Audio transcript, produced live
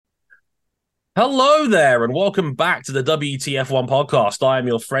Hello there, and welcome back to the WTF1 podcast. I am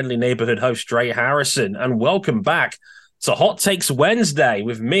your friendly neighborhood host, Dre Harrison, and welcome back to Hot Takes Wednesday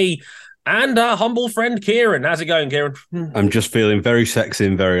with me and our humble friend, Kieran. How's it going, Kieran? I'm just feeling very sexy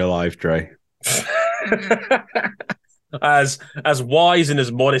and very alive, Dre. As wise and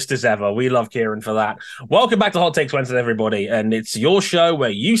as modest as ever. We love Kieran for that. Welcome back to Hot Takes Wednesday, everybody. And it's your show where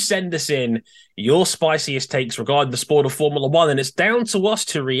you send us in your spiciest takes regarding the sport of Formula One. And it's down to us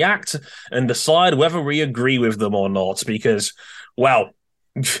to react and decide whether we agree with them or not. Because, well,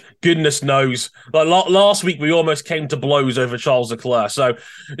 goodness knows. Like last week, we almost came to blows over Charles Leclerc. So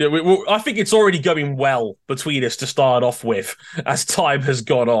I think it's already going well between us to start off with as time has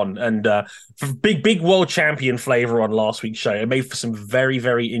gone on. And big world champion flavor on last week's show. It made for some very,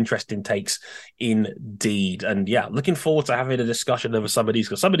 very interesting takes indeed. And yeah, looking forward to having a discussion over some of these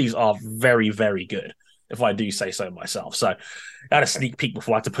because some of these are very, very good, if I do say so myself. So I had a sneak peek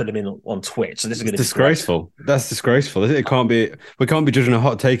before I had to put them in on Twitch. So this is going to be disgraceful. That's disgraceful. It can't be. We can't be judging a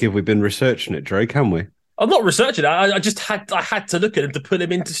hot take if we've been researching it, Dre. Can we? I'm not researching it. I just had to look at them to put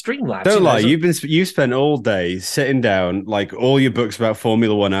them into Streamlabs. Don't lie. You've spent all day sitting down, like all your books about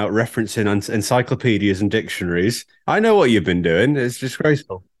Formula One out, referencing encyclopedias and dictionaries. I know what you've been doing. It's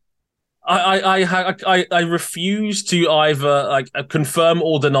disgraceful. I refuse to either confirm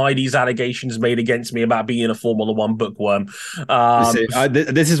or deny these allegations made against me about being a Formula One bookworm.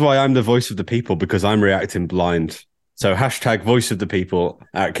 This is why I'm the voice of the people, because I'm reacting blind. So hashtag voice of the people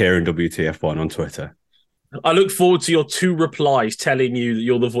at Kieran WTF1 on Twitter. I look forward to your 2 replies telling you that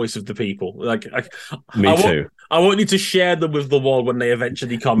you're the voice of the people. Me too. I want you to share them with the world when they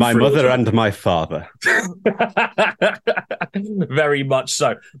eventually come my through. My mother and my father. Very much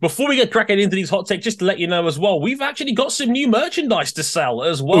so. Before we get cracking into these hot takes, just to let you know as well, we've actually got some new merchandise to sell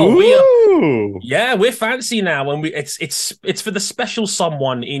as well. We're fancy now, and it's for the special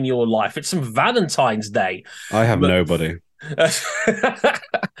someone in your life. It's some Valentine's Day. I have nobody.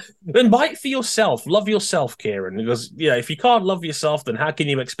 Then buy it for yourself. Love yourself, Kieran, because if you can't love yourself, then how can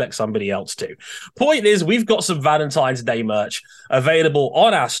you expect somebody else to? Point is, we've got some Valentine's Day merch available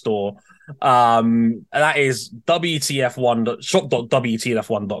on our store. That is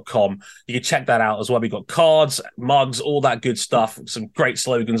shop.wtf1.com. You can check that out as well. We've got cards, mugs, all that good stuff. Some great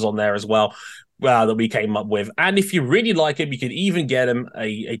slogans on there as well. That we came up with. And if you really like him, you can even get him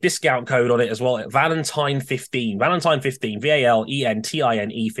a discount code on it as well. Valentine15. Valentine15.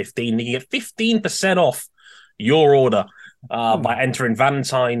 VALENTINE 15. You can get 15% off your order by entering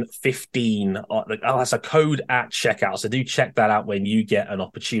Valentine15. That's a code at checkout. So do check that out when you get an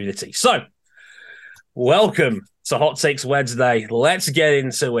opportunity. So, welcome to Hot Takes Wednesday. Let's get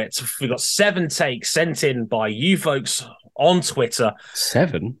into it. We've got 7 takes sent in by you folks on Twitter.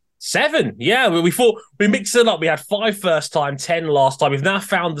 7? 7, yeah. We thought we mixed it up. We had 5 first time, 10 last time. We've now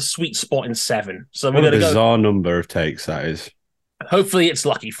found the sweet spot in 7. So we're going to go. Bizarre number of takes that is. Hopefully, it's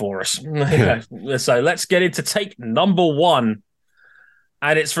lucky for us. So let's get into take number 1,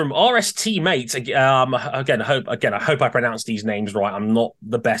 and it's from RST Mate. Again, I hope I pronounced these names right. I'm not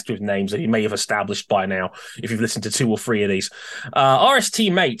the best with names, that you may have established by now if you've listened to 2 or 3 of these.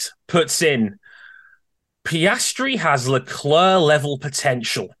 RST Mate puts in Piastri has Leclerc level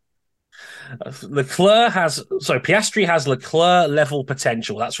potential. Piastri has Leclerc level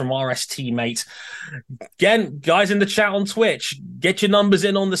potential. That's from RST Mate. Again, guys in the chat on Twitch, get your numbers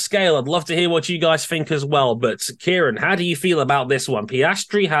in on the scale. I'd love to hear what you guys think as well. But Kieran, how do you feel about this one?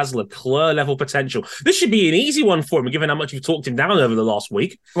 Piastri has Leclerc level potential. This should be an easy one for him, given how much you've talked him down over the last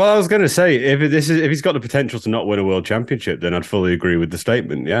week. Well, I was going to say, if he's got the potential to not win a world championship, then I'd fully agree with the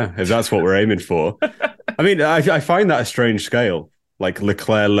statement. Yeah, if that's what we're aiming for. I mean, I find that a strange scale. Like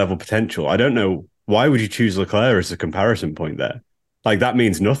Leclerc level potential. I don't know, why would you choose Leclerc as a comparison point there? Like that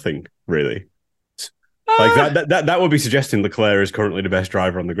means nothing, really. Like that would be suggesting Leclerc is currently the best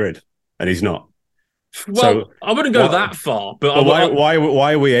driver on the grid, and he's not. Well, so, I wouldn't go that far, but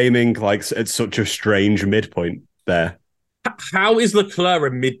why are we aiming like at such a strange midpoint there? How is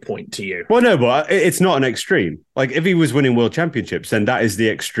Leclerc a midpoint to you? Well, no, but it's not an extreme. Like if he was winning world championships, then that is the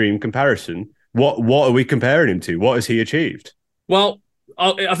extreme comparison. What are we comparing him to? What has he achieved? Well,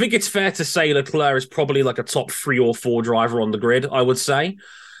 I think it's fair to say Leclerc is probably like a top 3 or 4 driver on the grid, I would say.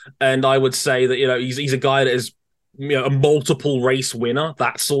 And I would say that, he's a guy that is a multiple race winner,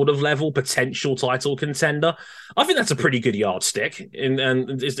 that sort of level, potential title contender. I think that's a pretty good yardstick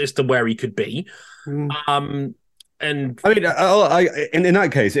and as to where he could be. And I mean, in that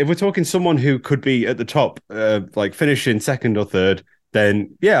case, if we're talking someone who could be at the top, like finishing 2nd or 3rd,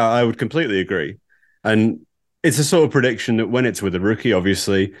 then yeah, I would completely agree. And it's a sort of prediction that when it's with a rookie,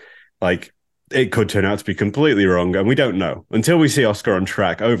 obviously, like it could turn out to be completely wrong, and we don't know. Until we see Oscar on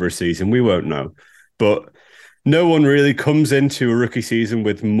track over a season, we won't know. But no one really comes into a rookie season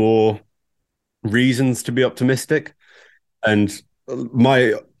with more reasons to be optimistic. And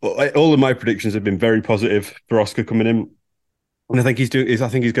all of my predictions have been very positive for Oscar coming in. And I think he's going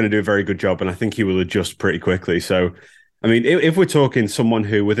to do a very good job, and I think he will adjust pretty quickly. So, I mean, if we're talking someone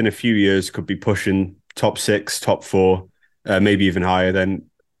who within a few years could be pushing top 6, top 4, maybe even higher, then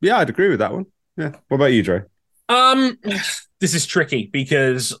yeah, I'd agree with that one. Yeah. What about you, Dre? This is tricky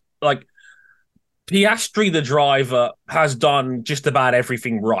because like Piastri, the driver, has done just about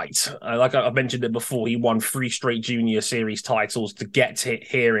everything right. Like I mentioned it before, he won 3 straight Junior Series titles to get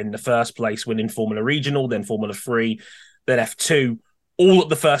here in the first place, winning Formula Regional, then Formula 3, then F2, all at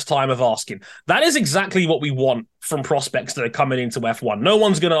the first time of asking. That is exactly what we want from prospects that are coming into F1. No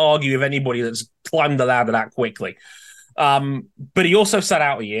one's going to argue with anybody that's climbed the ladder that quickly. But he also sat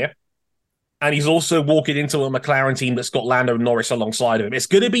out a year. And he's also walking into a McLaren team that's got Lando Norris alongside of him. It's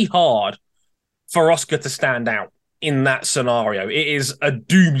going to be hard for Oscar to stand out in that scenario. It is a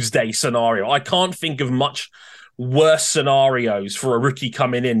doomsday scenario. I can't think of much worse scenarios for a rookie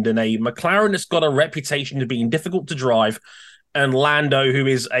coming in than a McLaren that's got a reputation of being difficult to drive, and Lando, who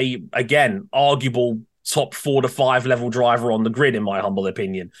is again, arguable top 4 to 5 level driver on the grid, in my humble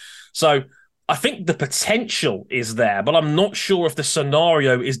opinion. So I think the potential is there, but I'm not sure if the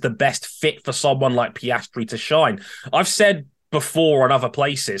scenario is the best fit for someone like Piastri to shine. I've said before on other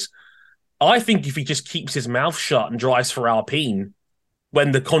places, I think if he just keeps his mouth shut and drives for Alpine,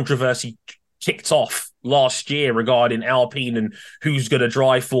 when the controversy kicked off last year regarding Alpine and who's going to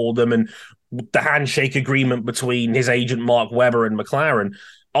drive for them and the handshake agreement between his agent Mark Webber and McLaren,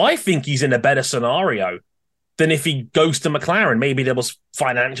 I think he's in a better scenario than if he goes to McLaren. Maybe there was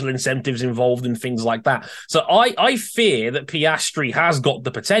financial incentives involved and things like that. So I fear that Piastri has got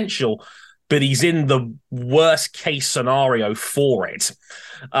the potential, but he's in the worst case scenario for it.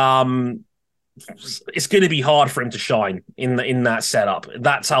 It's going to be hard for him to shine in that setup.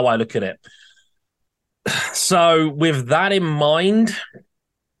 That's how I look at it. So with that in mind,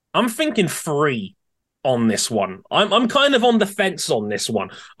 I'm thinking 3 on this one. I'm kind of on the fence on this one.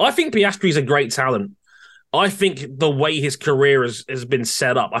 I think Piastri's a great talent. I think the way his career has been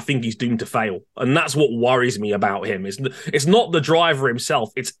set up, I think he's doomed to fail. And that's what worries me about him. It's not the driver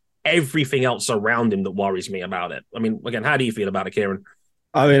himself. It's everything else around him that worries me about it. I mean, again, how do you feel about it, Kieran?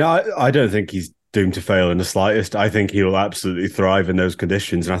 I mean, I don't think he's doomed to fail in the slightest. I think he will absolutely thrive in those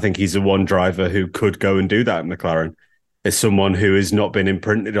conditions. And I think he's the one driver who could go and do that at McLaren. It's someone who has not been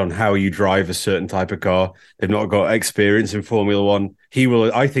imprinted on how you drive a certain type of car. They've not got experience in Formula One.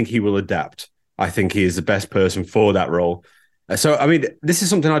 I think he will adapt. I think he is the best person for that role. So, I mean, this is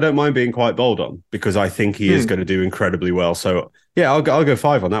something I don't mind being quite bold on because I think he is going to do incredibly well. So, yeah, I'll go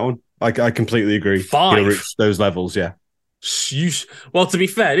 5 on that one. I completely agree. 5? He'll reach those levels, yeah. Well, to be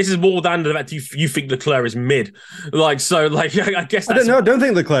fair, this is more down to the fact you think Leclerc is mid. I guess that's... I don't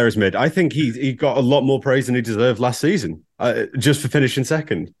think Leclerc is mid. I think he got a lot more praise than he deserved last season, just for finishing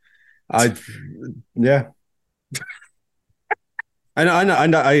second. Yeah. And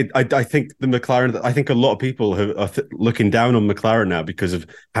I think the McLaren. I think a lot of people are looking down on McLaren now because of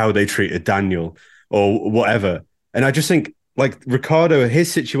how they treated Daniel or whatever. And I just think like Ricciardo,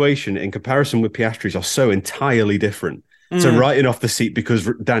 his situation in comparison with Piastri's are so entirely different. So writing off the seat because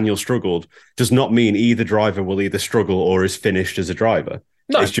Daniel struggled does not mean either driver will either struggle or is finished as a driver.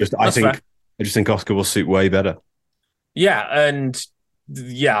 No, it's just I just think Oscar will suit way better. Yeah, and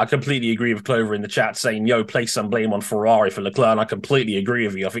yeah, I completely agree with Clover in the chat saying, place some blame on Ferrari for Leclerc, and I completely agree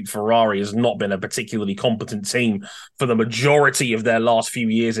with you. I think Ferrari has not been a particularly competent team for the majority of their last few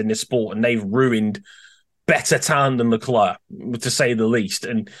years in this sport, and they've ruined better talent than Leclerc, to say the least.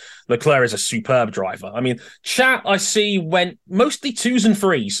 And Leclerc is a superb driver. I mean, chat I see went mostly 2s and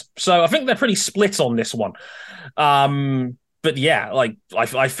 3s, so I think they're pretty split on this one. But yeah, like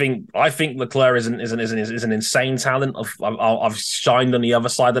I think Leclerc is an insane talent. I've shined on the other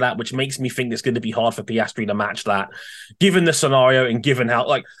side of that, which makes me think it's going to be hard for Piastri to match that, given the scenario and given how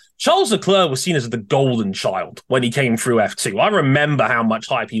like Charles Leclerc was seen as the golden child when he came through F2. I remember how much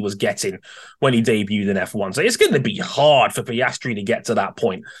hype he was getting when he debuted in F1. So it's going to be hard for Piastri to get to that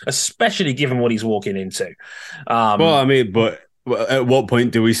point, especially given what he's walking into. Well, I mean, but at what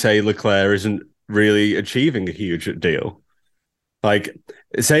point do we say Leclerc isn't really achieving a huge deal? Like,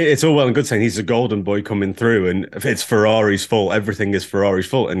 say it's all well and good saying he's a golden boy coming through, and if it's Ferrari's fault, everything is Ferrari's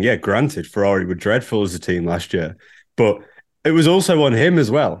fault. And yeah, granted, Ferrari were dreadful as a team last year, but it was also on him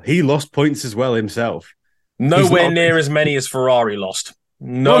as well. He lost points as well himself. Nowhere near as many as Ferrari lost.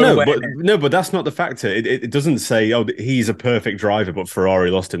 No, but that's not the factor. It doesn't say, oh, he's a perfect driver, but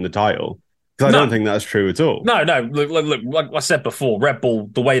Ferrari lost him the title. Because I don't think that's true at all. No. Look, like I said before, Red Bull,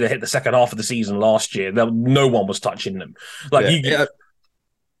 the way they hit the second half of the season last year, no one was touching them.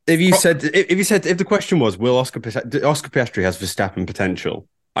 If the question was, will Oscar Piastri has Verstappen potential?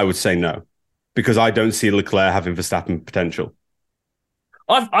 I would say no, because I don't see Leclerc having Verstappen potential.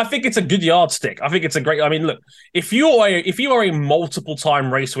 I think it's a good yardstick. I think it's a great. I mean, look, if you are a multiple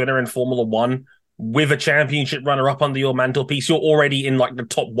time race winner in Formula One with a championship runner up under your mantelpiece, you're already in like the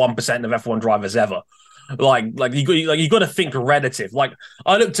top 1% of F1 drivers ever. You got to think relative. Like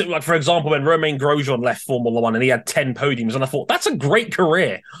I looked at, like, for example, when Romain Grosjean left Formula One and he had 10 podiums, and I thought that's a great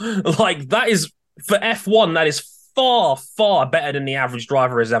career. Like that is for F1, that is far, far better than the average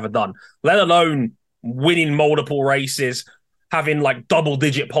driver has ever done, let alone winning multiple races, having like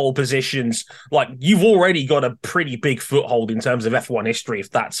double-digit pole positions. Like you've already got a pretty big foothold in terms of F1 history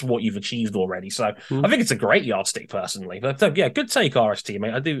if that's what you've achieved already. So I think it's a great yardstick personally. But yeah, good take, RST,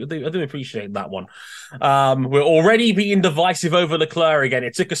 mate. I do appreciate that one. We're already being divisive over Leclerc again.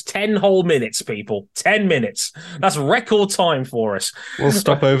 It took us 10 whole minutes, people. 10 minutes. That's record time for us. We'll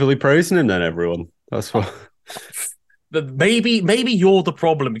stop overly praising him then, everyone. That's what. Maybe you're the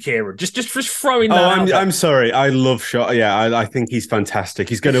problem, Kieran. Just throwing that out there. I'm sorry. I love Shot. Yeah, I think he's fantastic.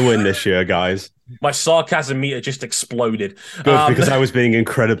 He's going to win this year, guys. My sarcasm meter just exploded. Good, because I was being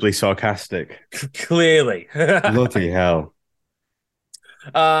incredibly sarcastic. Clearly. Bloody hell.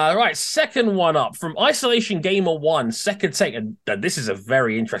 Right, second one up from Isolation Gamer 1, second take. And this is a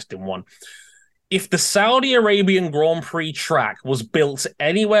very interesting one. If the Saudi Arabian Grand Prix track was built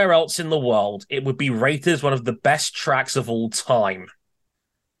anywhere else in the world, it would be rated as one of the best tracks of all time.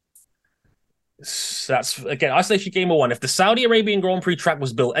 So that's, again, Isolation Gamer 1. If the Saudi Arabian Grand Prix track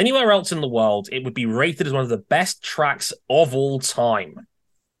was built anywhere else in the world, it would be rated as one of the best tracks of all time.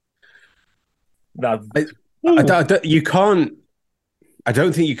 Now, you can't... I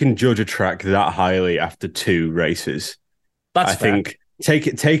don't think you can judge a track that highly after 2 races. That's fair. I think...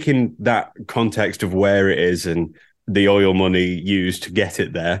 Taking that context of where it is and the oil money used to get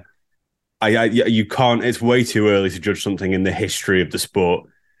it there, you can't. It's way too early to judge something in the history of the sport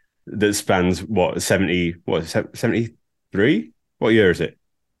that spans 73? What year is it?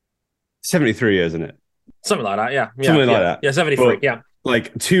 73 years, isn't it? Something like that. Yeah. Something like that. Yeah, 73. But,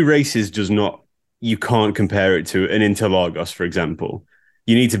 like 2 races does not. You can't compare it to an Interlagos, for example.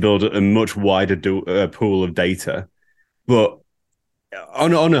 You need to build a much wider pool of data, but.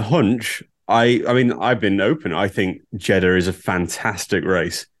 On a hunch, I mean, I've been open. I think Jeddah is a fantastic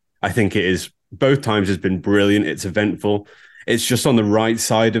race. I think it is, both times has been brilliant. It's eventful. It's just on the right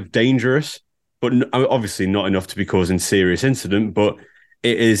side of dangerous, but obviously not enough to be causing serious incident. But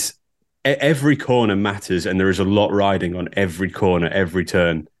it is, every corner matters, and there is a lot riding on every corner, every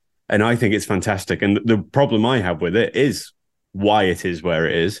turn. And I think it's fantastic. And the problem I have with it is why it is where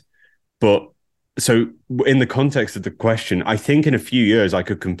it is. But so in the context of the question, I think in a few years I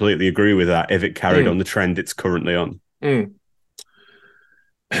could completely agree with that if it carried on the trend it's currently on.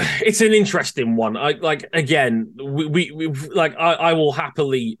 It's an interesting one. I will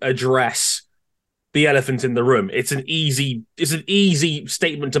happily address the elephant in the room. It's an easy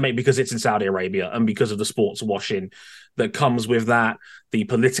statement to make because it's in Saudi Arabia and because of the sports washing that comes with that, the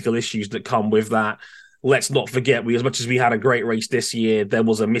political issues that come with that. Let's not forget, as much as we had a great race this year, there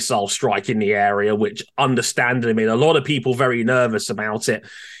was a missile strike in the area, which understandably made a lot of people very nervous about it.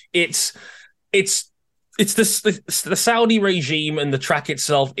 It's the Saudi regime and the track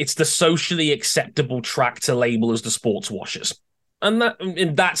itself. It's the socially acceptable track to label as the sports washers. And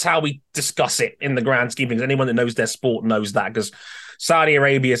that's how we discuss it in the grand scheme of things. Anyone that knows their sport knows that, because Saudi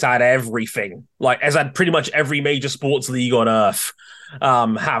Arabia's had everything. Like, has had pretty much every major sports league on earth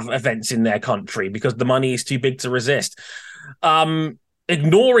have events in their country because the money is too big to resist.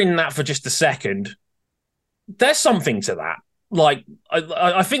 Ignoring that for just a second, there's something to that. Like,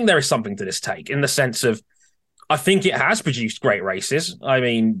 I think there is something to this take in the sense of, I think it has produced great races. I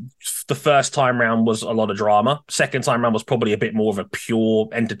mean, the first time round was a lot of drama. Second time round was probably a bit more of a pure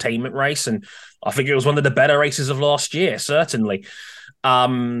entertainment race. And I think it was one of the better races of last year, certainly.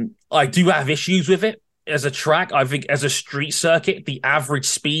 I do have issues with it as a track. I think as a street circuit, the average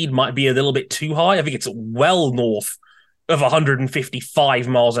speed might be a little bit too high. I think it's well north of 155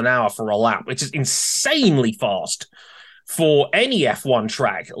 miles an hour for a lap, which is insanely fast for any F1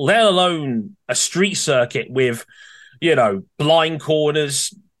 track, let alone a street circuit with, blind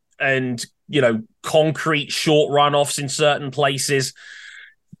corners and, concrete short runoffs in certain places.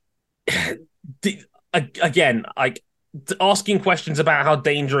 Again, asking questions about how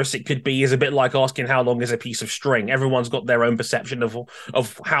dangerous it could be is a bit like asking how long is a piece of string. Everyone's got their own perception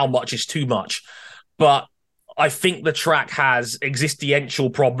of how much is too much. But I think the track has existential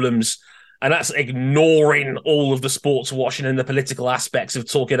problems And that's ignoring all of the sports washing and the political aspects of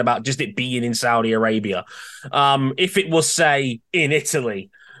talking about just it being in Saudi Arabia. If it was, say, in Italy,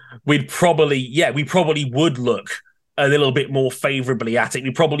 we probably would look a little bit more favorably at it.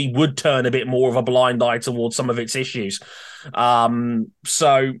 We probably would turn a bit more of a blind eye towards some of its issues.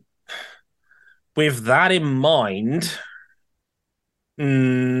 So with that in mind,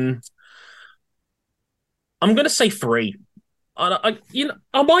 I'm going to say 3. I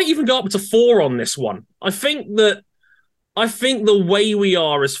might even go up to 4 on this one. I think the way we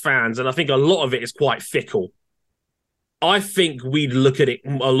are as fans, and I think a lot of it is quite fickle, I think we'd look at it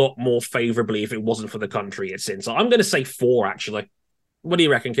a lot more favorably if it wasn't for the country it's in. So I'm going to say 4, actually. What do you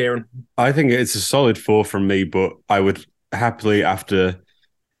reckon, Kieran? I think it's a solid 4 from me, but I would happily, after,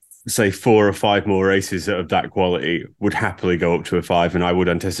 say, 4 or 5 more races of that quality, would happily go up to a 5, and I would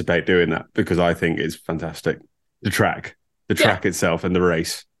anticipate doing that because I think it's fantastic. The track itself and the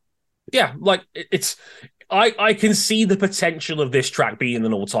race. Yeah, like it's... I can see the potential of this track being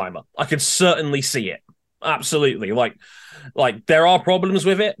an all-timer. I can certainly see it. Absolutely. Like there are problems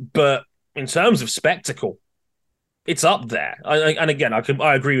with it, but in terms of spectacle, it's up there. And again,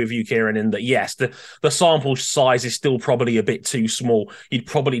 I agree with you, Kieran, in that yes, the sample size is still probably a bit too small. You'd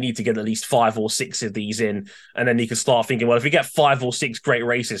probably need to get at least 5 or 6 of these in, and then you can start thinking, well, if we get 5 or 6 great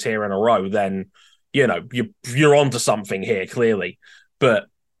races here in a row, then you're onto something here, clearly. But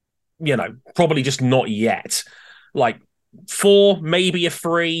probably just not yet. Like 4, maybe a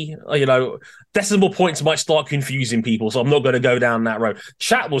 3. Decimal points might start confusing people, so I'm not going to go down that road.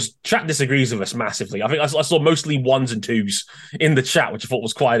 Chat disagrees with us massively. I think I saw mostly 1s and 2s in the chat, which I thought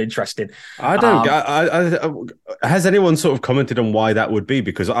was quite interesting. I don't. Has anyone sort of commented on why that would be?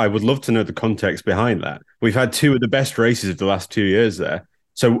 Because I would love to know the context behind that. We've had 2 of the best races of the last 2 years there.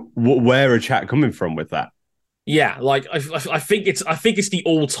 So where are chat coming from with that? Yeah, like I think it's the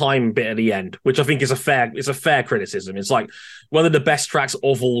all-time bit at the end, which I think is a fair criticism. It's like one of the best tracks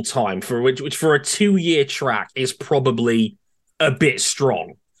of all time, which for a 2-year track is probably a bit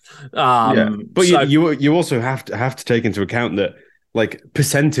strong. But so, you also have to take into account that, like,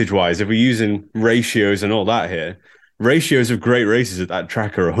 percentage-wise, if we're using ratios and all that here, ratios of great races at that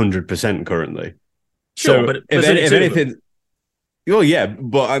track are 100% currently. Sure, so but if anything, well, yeah,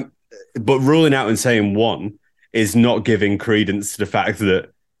 but ruling out and saying 1 is not giving credence to the fact that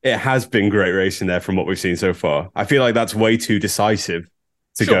it has been great racing there from what we've seen so far. I feel like that's way too decisive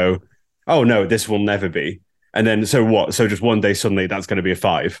to go, oh no, this will never be. And then, so what? So just one day suddenly that's going to be a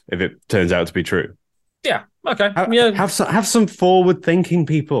 5 if it turns out to be true. Yeah. Okay. Have some forward thinking,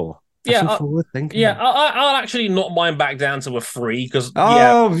 people. I'll actually not mind back down to a 3 because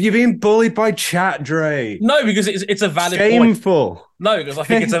you're being bullied by chat, Dre. No, because it's a valid Shameful. point. No, because I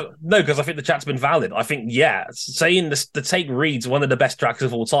think I think the chat's been valid. I think saying the take reads one of the best tracks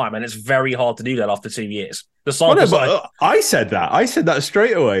of all time, and it's very hard to do that after 2 years. The song. I said that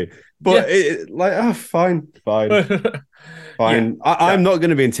straight away. But fine. Fine. Yeah, I'm not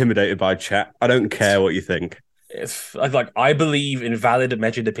going to be intimidated by chat. I don't care what you think. I believe in valid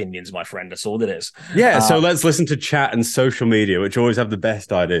measured opinions, my friend. That's all it is. Yeah, so let's listen to chat and social media, which always have the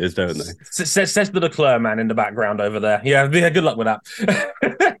best ideas, don't they? Says the Leclerc man in the background over there. Yeah, good luck with that.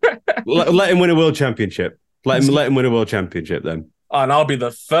 let him win a world championship. Let him win a world championship then. And I'll be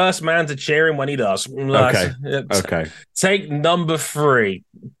the first man to cheer him when he does. Okay. Take number 3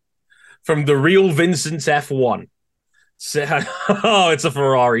 from the real Vincent F1. It's a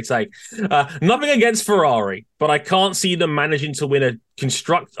Ferrari take. Nothing against Ferrari, but I can't see them managing to win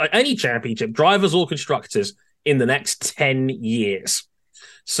any championship, drivers or constructors, in the next 10 years.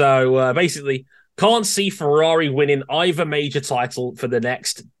 So basically, can't see Ferrari winning either major title for the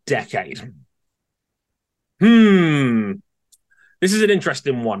next decade. This is an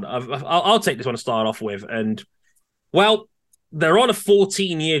interesting one. I'll take this one to start off with. And, well, they're on a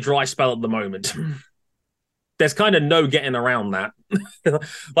 14-year dry spell at the moment. There's kind of no getting around that.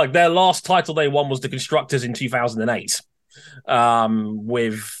 Like, their last title they won was the Constructors in 2008.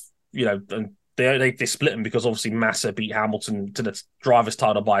 They split them because obviously Massa beat Hamilton to the driver's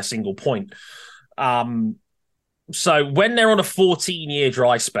title by a single point. So when they're on a 14-year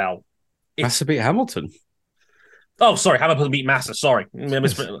dry spell... Massa beat Hamilton? Oh, sorry, Hamilton beat Massa. Sorry.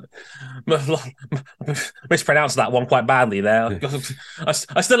 Mispronounced that one quite badly there. I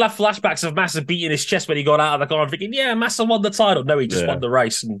still have flashbacks of Massa beating his chest when he got out of the car and thinking, yeah, Massa won the title. No, he just won the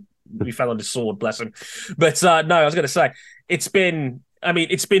race and he fell on his sword, bless him. But no, I was going to say, it's been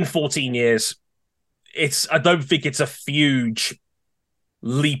 14 years. I don't think it's a huge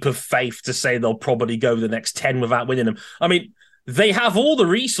leap of faith to say they'll probably go the next 10 without winning them. I mean, they have all the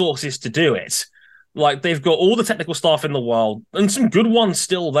resources to do it. Like, they've got all the technical staff in the world and some good ones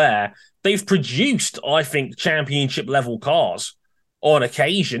still there. They've produced, I think, championship level cars on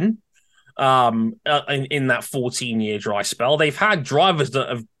occasion in that 14-year dry spell. They've had drivers that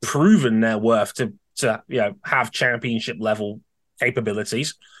have proven their worth to have championship level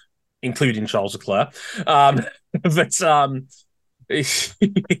capabilities, including Charles Leclerc. But I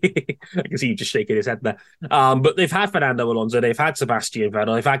can see you just shaking his head there. But they've had Fernando Alonso, they've had Sebastian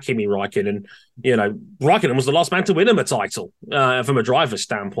Vettel, they've had Kimi Raikkonen. Raikkonen was the last man to win him a title from a driver's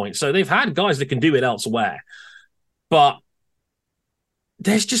standpoint. So they've had guys that can do it elsewhere. But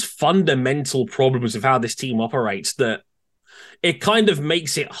there's just fundamental problems with how this team operates that it kind of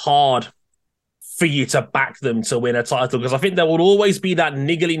makes it hard for you to back them to win a title, because I think there will always be that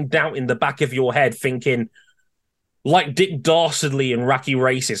niggling doubt in the back of your head thinking, like Dick Dastardly in Wacky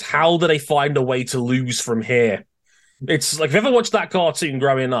Races, how do they find a way to lose from here? It's like, if you ever watched that cartoon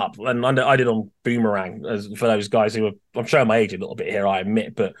growing up, and I did on Boomerang, for those guys who I'm showing my age a little bit here, I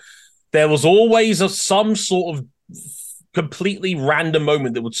admit, but there was always some sort of completely random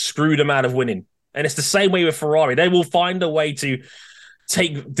moment that would screw them out of winning. And it's the same way with Ferrari. They will find a way to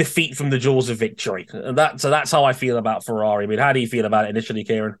take defeat from the jaws of victory. And that's how I feel about Ferrari. I mean, how do you feel about it initially,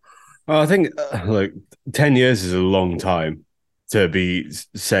 Kieran? Well, I think 10 years is a long time to be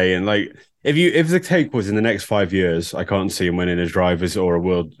saying, like, if the take was in the next 5 years, I can't see him winning as drivers or a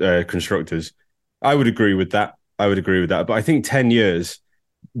world constructors. I would agree with that. But I think 10 years,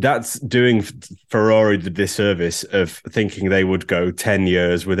 that's doing Ferrari the disservice of thinking they would go 10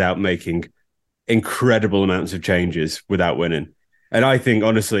 years without making incredible amounts of changes without winning. And I think,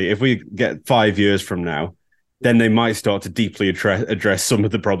 honestly, if we get 5 years from now, then they might start to deeply address some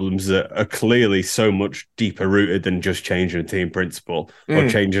of the problems that are clearly so much deeper rooted than just changing a team principle or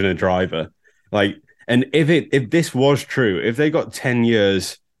changing a driver. And if this was true, if they got 10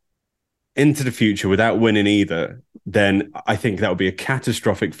 years into the future without winning either, then I think that would be a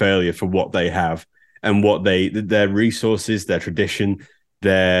catastrophic failure for what they have and what their resources, their tradition,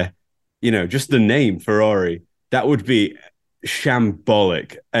 just the name Ferrari. That would be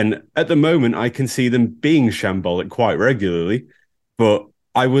shambolic. And at the moment, I can see them being shambolic quite regularly. But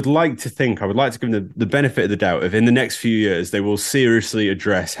I would like to give them the benefit of the doubt of, in the next few years, they will seriously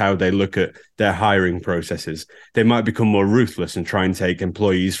address how they look at their hiring processes. They might become more ruthless and try and take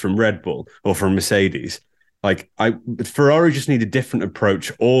employees from Red Bull or from Mercedes. Ferrari just need a different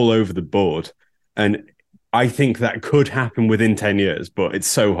approach all over the board. And I think that could happen within 10 years, but it's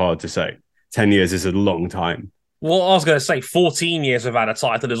so hard to say. 10 years is a long time. Well, I was going to say 14 years without a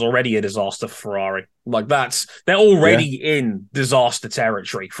title is already a disaster for Ferrari. They're already in disaster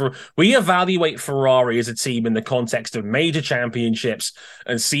territory. We evaluate Ferrari as a team in the context of major championships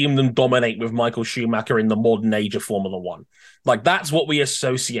and seeing them dominate with Michael Schumacher in the modern age of Formula One. That's what we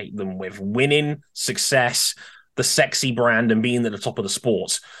associate them with: winning, success, the sexy brand, and being at the top of the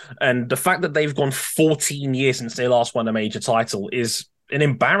sport. And the fact that they've gone 14 years since they last won a major title is an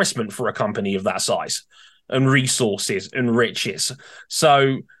embarrassment for a company of that size and resources and riches.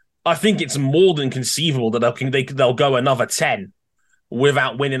 So I think it's more than conceivable that they'll go another 10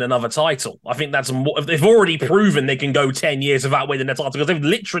 without winning another title. I think that's more. They've already proven they can go 10 years without winning a title, because they're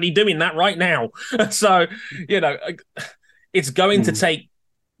literally doing that right now. So, it's going to take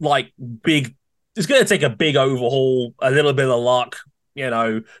it's going to take a big overhaul, a little bit of luck,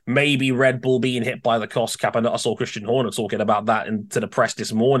 maybe Red Bull being hit by the cost cap. I saw Christian Horner talking about that to the press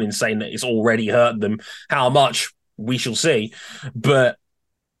this morning, saying that it's already hurt them. How much, we shall see. But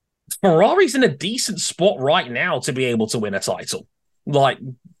Ferrari's in a decent spot right now to be able to win a title.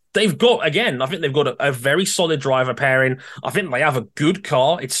 They've got, again, I think they've got a very solid driver pairing. I think they have a good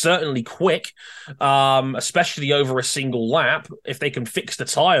car. It's certainly quick, especially over a single lap. If they can fix the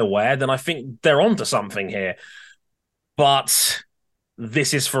tyre wear, then I think they're onto something here. But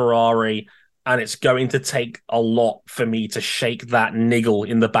this is Ferrari, and it's going to take a lot for me to shake that niggle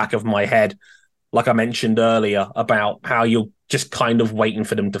in the back of my head, like I mentioned earlier, about how you're just kind of waiting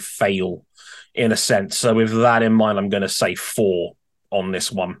for them to fail, in a sense. So with that in mind, I'm going to say 4 on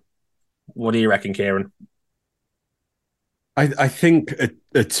this one. What do you reckon, Kieran? I think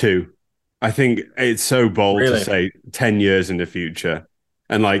a 2. I think it's so bold to say 10 years in the future.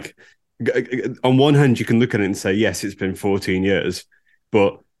 And on one hand, you can look at it and say, yes, it's been 14 years.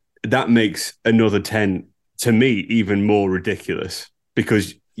 But that makes another 10, to me, even more ridiculous,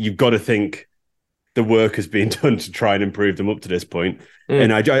 because you've got to think the work has been done to try and improve them up to this point.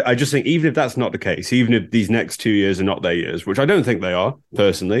 And I just think, even if that's not the case, even if these next 2 years are not their years, which I don't think they are,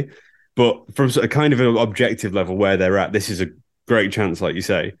 personally, but from a kind of an objective level where they're at, this is a great chance, like you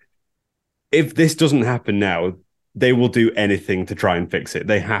say. If this doesn't happen now, they will do anything to try and fix it.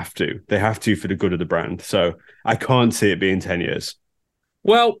 They have to. They have to for the good of the brand. So I can't see it being 10 years.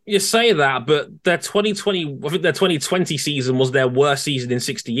 Well, you say that, but their 2020 season was their worst season in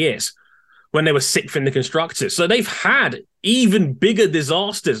 60 years when they were sixth in the constructors. So they've had even bigger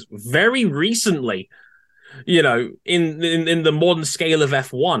disasters very recently, in the modern scale of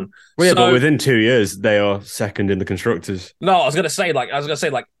F1. Well, yeah, but within 2 years, they are second in the constructors. No, I was going to say,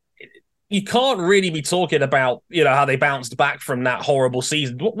 you can't really be talking about, how they bounced back from that horrible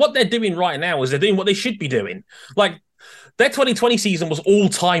season. What they're doing right now is they're doing what they should be doing. Like, their 2020 season was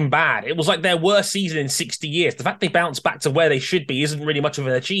all-time bad. It was like their worst season in 60 years. The fact they bounced back to where they should be isn't really much of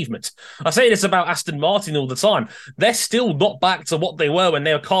an achievement. I say this about Aston Martin all the time. They're still not back to what they were when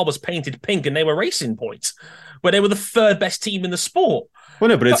their car was painted pink and they were racing points, where they were the third best team in the sport. Well,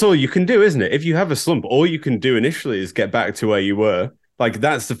 no, but it's all you can do, isn't it? If you have a slump, all you can do initially is get back to where you were. Like,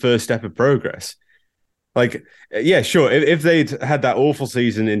 that's the first step of progress. Like, yeah, sure. If they'd had that awful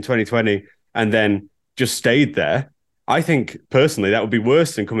season in 2020 and then just stayed there, I think personally that would be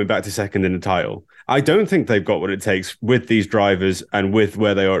worse than coming back to second in the title. I don't think they've got what it takes with these drivers and with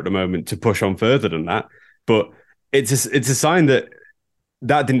where they are at the moment to push on further than that. But it's a sign that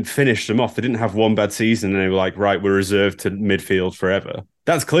didn't finish them off. They didn't have one bad season and they were like, right, we're reserved to midfield forever.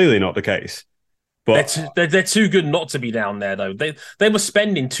 That's clearly not the case. But they're too good not to be down there, though. They were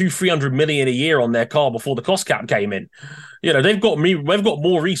spending $200-300 million a year on their car before the cost cap came in. We've got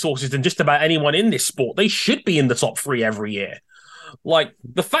more resources than just about anyone in this sport. They should be in the top three every year. Like,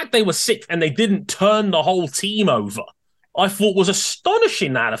 the fact they were sixth and they didn't turn the whole team over, I thought was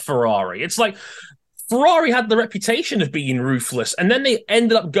astonishing out of Ferrari. It's like Ferrari had the reputation of being ruthless, and then they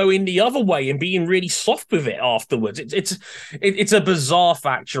ended up going the other way and being really soft with it afterwards. It's a bizarre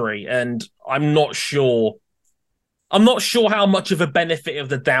factory, and I'm not sure how much of a benefit of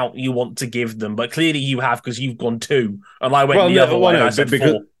the doubt you want to give them, but clearly you have, because you've gone 2, and I went the other way. And I said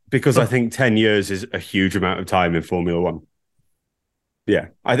 4. Because I think 10 years is a huge amount of time in Formula One. Yeah,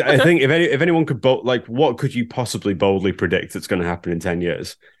 I think if anyone could what could you possibly boldly predict that's going to happen in 10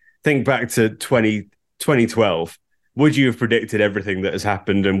 years? Think back to 2012, would you have predicted everything that has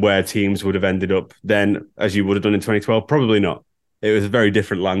happened and where teams would have ended up then as you would have done in 2012? Probably not. It was a very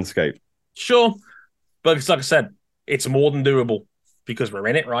different landscape. Sure. But it's like I said, it's more than doable because we're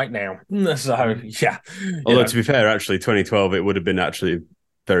in it right now. So, yeah. Although, to be fair, actually, 2012, it would have been actually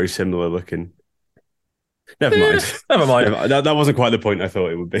very similar looking. Never mind. Never mind. That wasn't quite the point I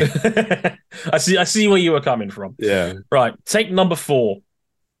thought it would be. I see where you were coming from. Yeah. Right. Take number 4.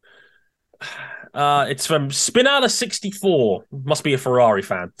 It's from Spinala64. Must be a Ferrari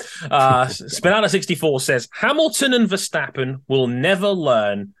fan. Spinala64 says, Hamilton and Verstappen will never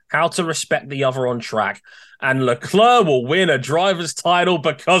learn how to respect the other on track, and Leclerc will win a driver's title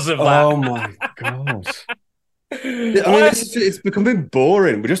because of that. Oh, my God. I mean, it's becoming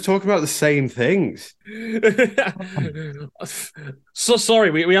boring. We're just talking about the same things. So sorry,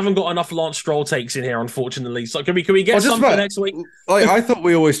 we haven't got enough Lance Stroll takes in here, unfortunately. So can we get some for next week? I thought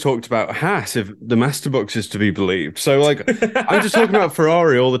we always talked about Haas, if the master books is to be believed. So I'm just talking about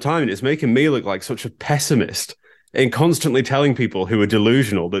Ferrari all the time, and it's making me look like such a pessimist in constantly telling people who are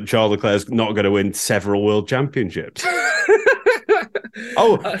delusional that Charles Leclerc's not going to win several world championships.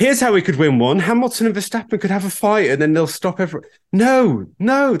 Oh, here's how we could win one. Hamilton and Verstappen could have a fight and then they'll stop everyone.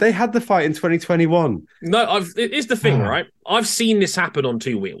 No, they had the fight in 2021. No, here's the thing, right? I've seen this happen on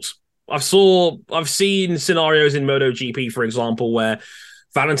 2 wheels. I've seen scenarios in MotoGP, for example, where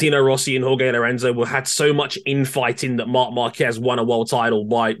Valentino Rossi and Jorge Lorenzo had so much infighting that Marc Marquez won a world title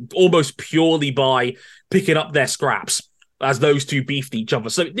almost purely by picking up their scraps as those two beefed each other.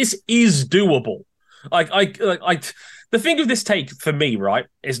 So this is doable. The thing of this take for me, right,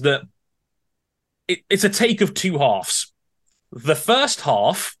 is that it's a take of 2 halves. The first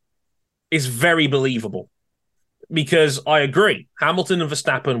half is very believable because I agree. Hamilton and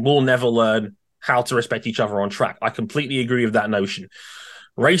Verstappen will never learn how to respect each other on track. I completely agree with that notion.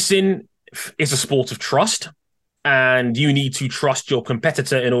 Racing is a sport of trust, and you need to trust your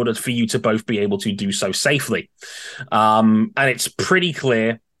competitor in order for you to both be able to do so safely. And it's pretty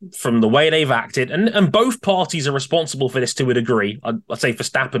clear from the way they've acted, and both parties are responsible for this to a degree. I'd say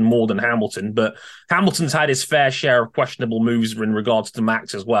Verstappen more than Hamilton, but Hamilton's had his fair share of questionable moves in regards to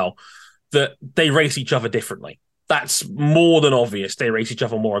Max as well, that they race each other differently. That's more than obvious. They race each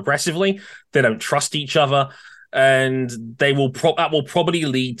other more aggressively. They don't trust each other, and that will probably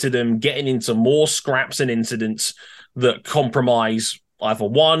lead to them getting into more scraps and incidents that compromise either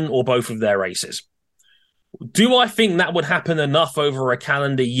one or both of their races. Do I think that would happen enough over a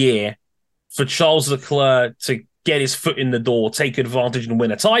calendar year for Charles Leclerc to get his foot in the door, take advantage and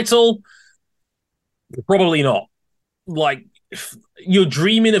win a title? Probably not. like you're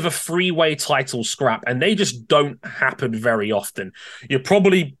dreaming of a three-way title scrap, and they just don't happen very often. You're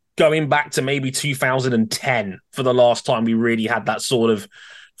probably going back to maybe 2010 for the last time we really had that sort of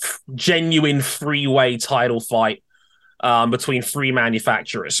genuine three-way title fight between three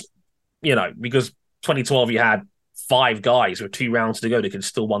manufacturers. Because 2012 you had five guys with 2 rounds to go that could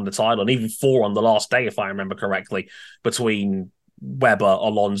still won the title, and even four on the last day, if I remember correctly, between Webber,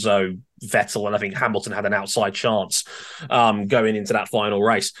 Alonso, Vettel, and I think Hamilton had an outside chance going into that final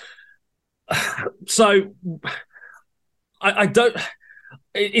race. So I don't.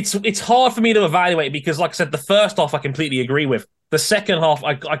 It's hard for me to evaluate because, like I said, the first half I completely agree with. The second half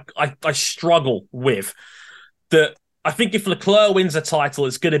I struggle with. I think if Leclerc wins a title,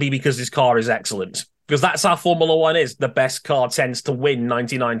 it's going to be because his car is excellent. Because that's how Formula One is. The best car tends to win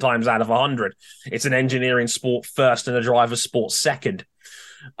 99 times out of 100. It's an engineering sport first and a driver's sport second.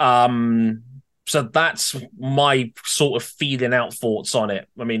 So that's my sort of feeling out thoughts on it.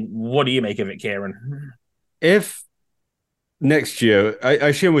 I mean, what do you make of it, Kieran? If next year, I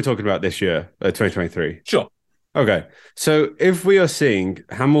assume we're talking about this year, 2023. Sure. Okay. So if we are seeing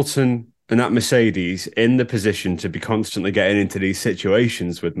Hamilton and that Mercedes in the position to be constantly getting into these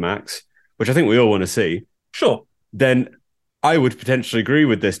situations with Max, which I think we all want to see. Sure. Then I would potentially agree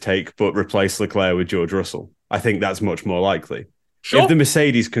with this take, but replace Leclerc with George Russell. I think that's much more likely. Sure. If the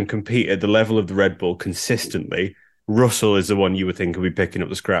Mercedes can compete at the level of the Red Bull consistently, Russell is the one you would think would be picking up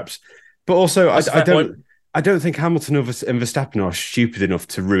the scraps. But also, I don't think Hamilton and Verstappen are stupid enough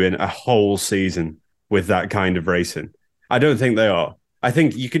to ruin a whole season with that kind of racing. I don't think they are. I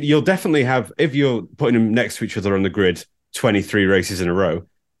think you'll definitely have, if you're putting them next to each other on the grid, 23 races in a row,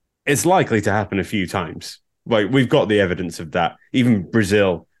 it's likely to happen a few times. Like, we've got the evidence of that. Even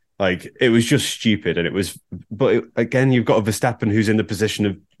Brazil, like, it was just stupid. Again, you've got a Verstappen who's in the position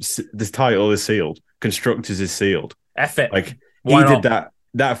of this title is sealed. Constructors is sealed. F it. Like, he did that.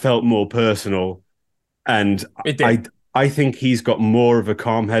 That felt more personal. And I think he's got more of a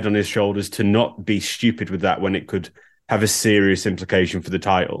calm head on his shoulders to not be stupid with that when it could have a serious implication for the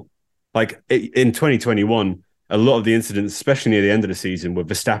title. Like, in 2021, a lot of the incidents, especially near the end of the season, were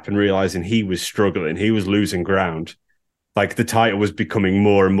Verstappen realizing he was struggling, he was losing ground. Like, the title was becoming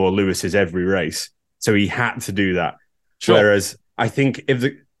more and more Lewis's every race. So he had to do that. Sure. Whereas I think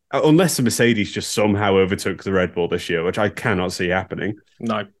unless the Mercedes just somehow overtook the Red Bull this year, which I cannot see happening.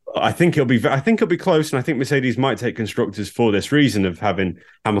 No. I think it'll be close, and I think Mercedes might take constructors for this reason of having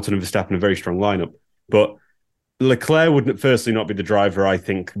Hamilton and Verstappen a very strong lineup. But Leclerc would firstly not be the driver I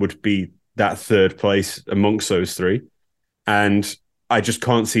think would be that third place amongst those three. And I just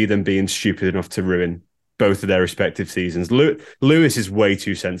can't see them being stupid enough to ruin both of their respective seasons. Lewis is way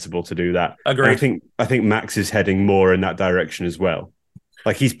too sensible to do that. Agreed. I think Max is heading more in that direction as well.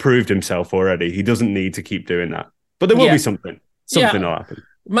 Like, he's proved himself already. He doesn't need to keep doing that. But there will be something. Something will happen.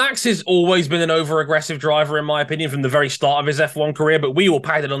 Max has always been an over-aggressive driver, in my opinion, from the very start of his F1 career, but we all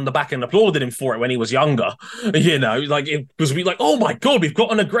patted on the back and applauded him for it when he was younger. Oh my God, we've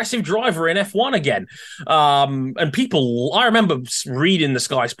got an aggressive driver in F1 again. And people, I remember reading the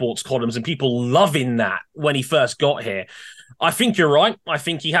Sky Sports columns and people loving that when he first got here. I think you're right. I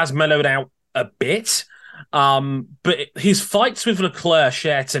think he has mellowed out a bit. But his fights with Leclerc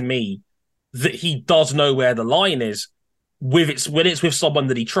share to me that he does know where the line is when it's with someone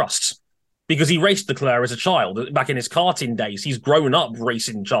that he trusts, because he raced Leclerc as a child back in his karting days. He's grown up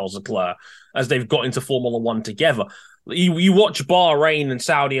racing Charles Leclerc as they've got into Formula One together. You watch Bahrain and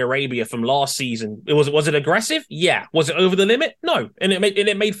Saudi Arabia from last season. Was it aggressive? Yeah. Was it over the limit? No. And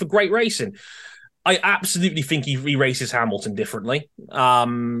it made for great racing. I absolutely think he races Hamilton differently.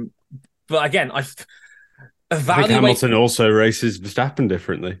 But again, I think Hamilton also races Verstappen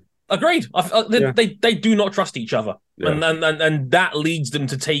differently. Agreed. They do not trust each other, and that leads them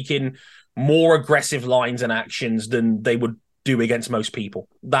to taking more aggressive lines and actions than they would do against most people.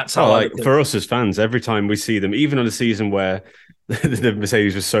 That's how. For us as fans, every time we see them, even on a season where the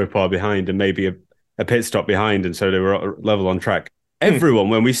Mercedes was so far behind and maybe a pit stop behind, and so they were level on track. Everyone,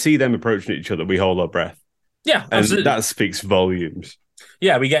 when we see them approaching each other, we hold our breath. Yeah, and absolutely. That speaks volumes.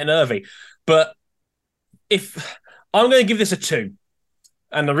 Yeah, we get nervy, but if I'm going to give this a 2.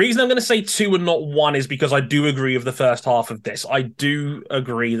 And the reason I'm going to say 2 and not 1 is because I do agree with the first half of this. I do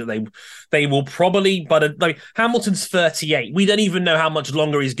agree that they will probably, but Hamilton's 38. We don't even know how much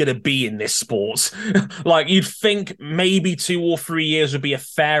longer he's going to be in this sport. Like, you'd think maybe 2 or 3 years would be a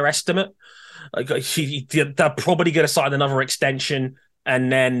fair estimate. Like, they're probably going to sign another extension,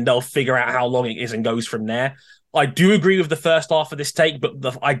 and then they'll figure out how long it is and goes from there. I do agree with the first half of this take,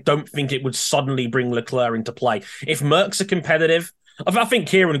 but I don't think it would suddenly bring Leclerc into play. If Mercs are competitive, I think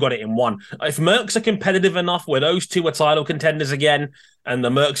Kieran got it in one. If Mercs are competitive enough where those two are title contenders again, and the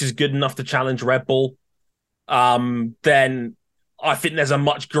Mercs is good enough to challenge Red Bull, then I think there's a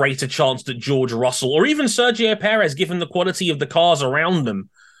much greater chance that George Russell or even Sergio Perez, given the quality of the cars around them,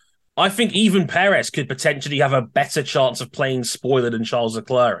 I think even Perez could potentially have a better chance of playing spoiler than Charles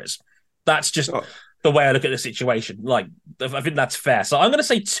Leclerc is. That's just the way I look at the situation. Like, I think that's fair. So I'm going to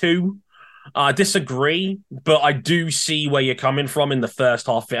say 2. I disagree, but I do see where you're coming from in the first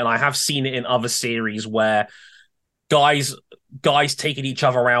half of it, and I have seen it in other series where guys taking each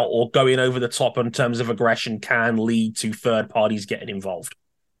other out or going over the top in terms of aggression can lead to third parties getting involved.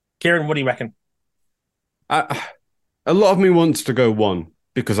 Kieran, what do you reckon? A lot of me wants to go 1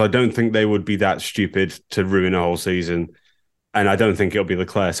 because I don't think they would be that stupid to ruin a whole season, and I don't think it'll be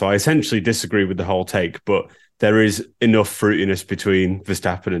Leclerc. So I essentially disagree with the whole take, but there is enough fruitiness between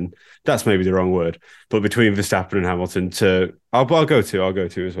Verstappen and that's maybe the wrong word, but between Verstappen and Hamilton to I'll go 2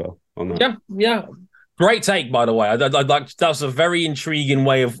 as well on that. Yeah. Great take, by the way. That was a very intriguing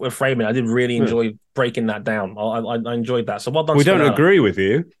way of framing. I did really enjoy breaking that down. I enjoyed that. So well done. We don't agree with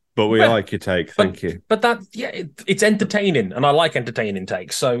you, but we like your take. Thank you. But that, it's entertaining, and I like entertaining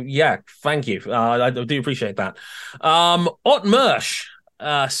takes. So yeah, thank you. I do appreciate that. Ott Mersch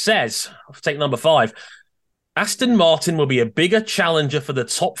says, take number 5. Aston Martin will be a bigger challenger for the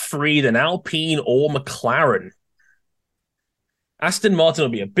top 3 than Alpine or McLaren. Aston Martin will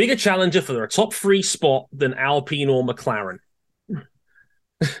be a bigger challenger for their top 3 spot than Alpine or McLaren.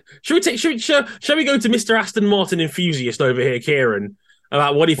 Shall we go to Mr. Aston Martin enthusiast over here, Kieran,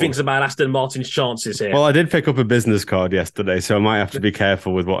 about what he thinks about Aston Martin's chances here? Well, I did pick up a business card yesterday, so I might have to be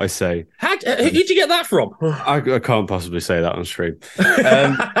careful with what I say. Who did you get that from? I can't possibly say that on stream.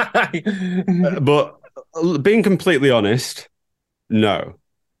 But being completely honest, no.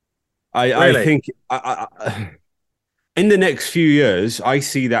 I think in the next few years, I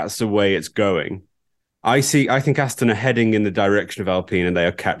see that's the way it's going. I think Aston are heading in the direction of Alpine and they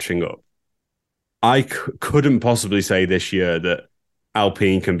are catching up. I couldn't possibly say this year that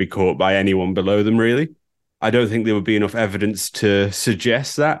Alpine can be caught by anyone below them, really. I don't think there would be enough evidence to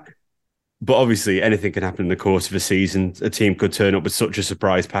suggest that. But obviously, anything can happen in the course of a season. A team could turn up with such a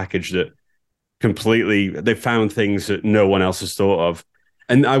surprise package that they've found things that no one else has thought of.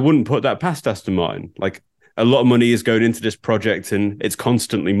 And I wouldn't put that past Aston Martin. Like, a lot of money is going into this project and it's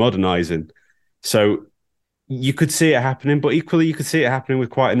constantly modernizing. So you could see it happening, but equally you could see it happening with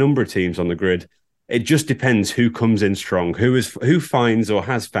quite a number of teams on the grid. It just depends who comes in strong, who finds or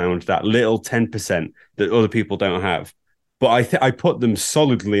has found that little 10% that other people don't have. But I put them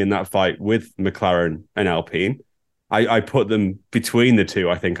solidly in that fight with McLaren and Alpine. I put them between the two,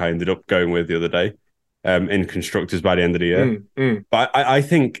 I think I ended up going with the other day. In constructors by the end of the year. But I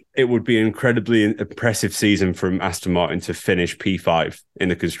think it would be an incredibly impressive season from Aston Martin to finish P5 in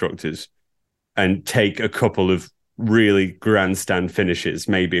the constructors and take a couple of really grandstand finishes,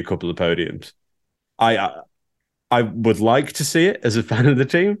 maybe a couple of podiums. I would like to see it as a fan of the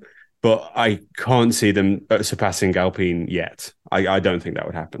team, but I can't see them surpassing Alpine yet. I don't think that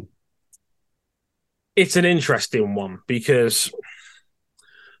would happen. It's an interesting one because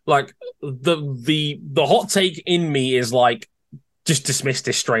like the hot take in me is like, just dismiss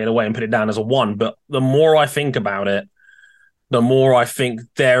this straight away and put it down as a 1. But the more I think about it, the more I think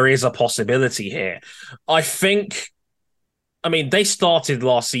there is a possibility here. I mean, they started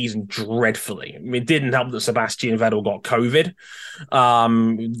last season dreadfully. I mean, it didn't help that Sebastian Vettel got COVID.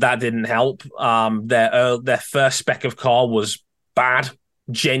 That didn't help. Their first spec of car was bad.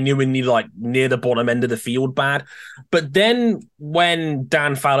 Genuinely like near the bottom end of the field bad. But then when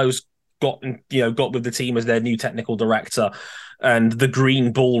Dan Fallows got with the team as their new technical director and the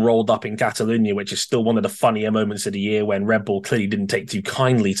green bull rolled up in Catalonia, which is still one of the funnier moments of the year when Red Bull clearly didn't take too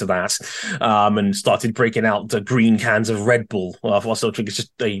kindly to that and started breaking out the green cans of Red Bull. I still think it's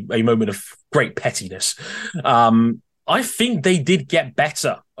just a moment of great pettiness. I think they did get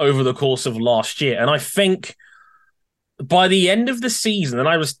better over the course of last year. And I think by the end of the season, and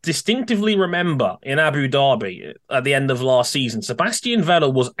I was distinctively remember in Abu Dhabi at the end of last season, Sebastian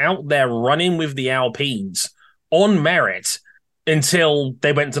Vettel was out there running with the Alpines on merit until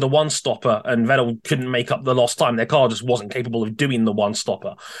they went to the one-stopper and Vettel couldn't make up the lost time. Their car just wasn't capable of doing the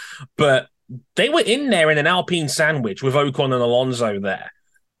one-stopper. But they were in there in an Alpine sandwich with Ocon and Alonso there.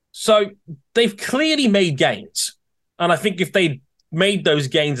 So they've clearly made gains. And I think if they made those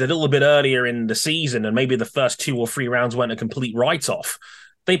gains a little bit earlier in the season and maybe the first 2 or 3 rounds weren't a complete write-off,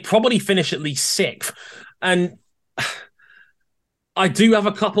 they probably finish at least 6th. And I do have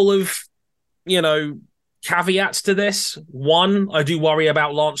a couple of, caveats to this. One, I do worry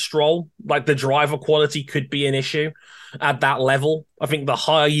about Lance Stroll. Like, the driver quality could be an issue. at that level. I think the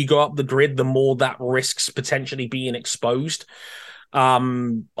higher you go up the grid, the more that risks potentially being exposed.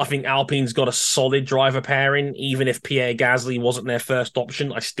 I think Alpine's got a solid driver pairing. Even if Pierre Gasly wasn't their first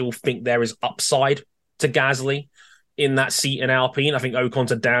option, I still think there is upside to Gasly in that seat in Alpine. I think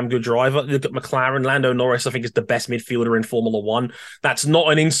Ocon's a damn good driver. Look at McLaren. Lando Norris, I think, is the best midfielder in Formula One. That's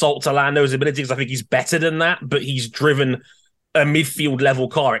not an insult to Lando's abilities. I think he's better than that, but he's driven a midfield level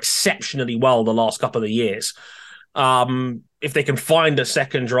car exceptionally well the last couple of years. If they can find a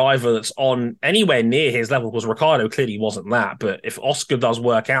second driver that's on anywhere near his level, because Ricciardo clearly wasn't that, but if Oscar does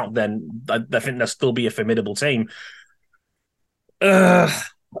work out, then I think there'll still be a formidable team. I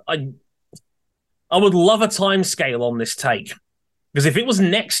would love a time scale on this take, because if it was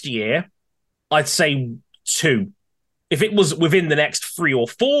next year, I'd say 2. If it was within the next 3 or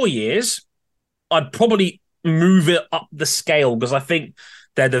 4 years, I'd probably move it up the scale, because I think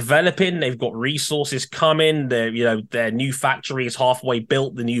they're developing. They've got resources coming. Their new factory is halfway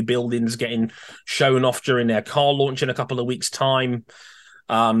built. The new building's getting shown off during their car launch in a couple of weeks' time.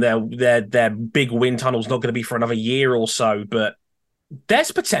 Their big wind tunnel's not going to be for another year or so, but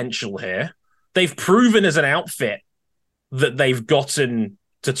there's potential here. They've proven as an outfit that they've gotten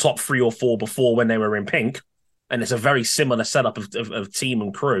to top 3 or 4 before when they were in pink, and it's a very similar setup of team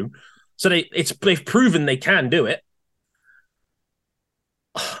and crew. So they've proven they can do it.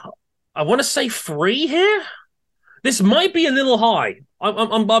 I want to say 3 here. This might be a little high.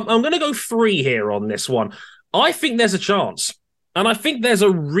 I'm going to go 3 here on this one. I think there's a chance, and I think there's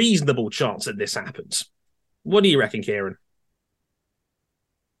a reasonable chance that this happens. What do you reckon, Kieran?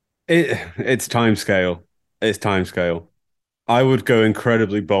 It's time scale. It's time scale. I would go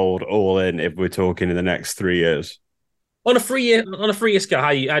incredibly bold, all in, if we're talking in the next 3 years. On a 3-year scale,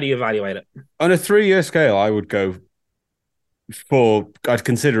 how do you evaluate it? On a 3-year scale, I would go I'd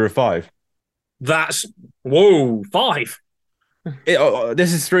consider a 5. That's 5.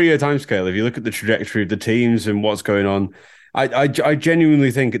 This is 3-year timescale. If you look at the trajectory of the teams and what's going on, I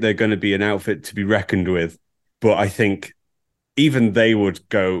genuinely think they're going to be an outfit to be reckoned with. But I think even they would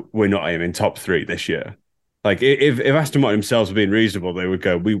go, we're not aiming top 3 this year. Like if Aston Martin themselves were being reasonable, they would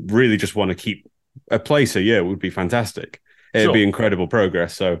go, we really just want to keep a place a year. Would be fantastic. It'd be incredible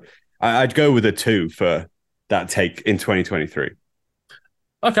progress. So I'd go with a 2 for that take in 2023.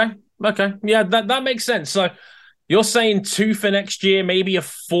 Okay. Yeah, that makes sense. So you're saying 2 for next year, maybe a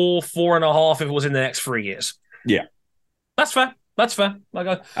 4.5 if it was in the next 3 years. Yeah. That's fair.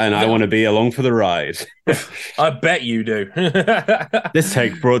 I want to be along for the ride. I bet you do. This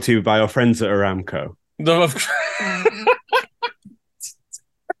take brought to you by our friends at Aramco.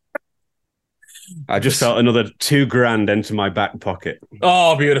 I just felt another $2,000 into my back pocket.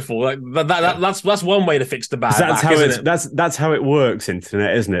 Oh, beautiful! That's one way to fix the bad. That's how it works,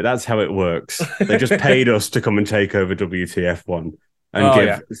 internet, isn't it? That's how it works. They just paid us to come and take over WTF1 and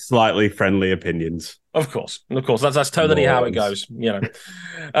give slightly friendly opinions. Of course. That's totally how it goes.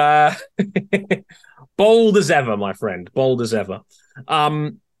 Bold as ever, my friend. Bold as ever.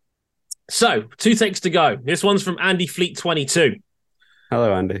 So 2 takes to go. This one's from Andy Fleet 22.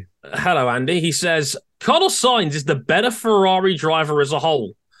 Hello, Andy. He says, Carlos Sainz is the better Ferrari driver as a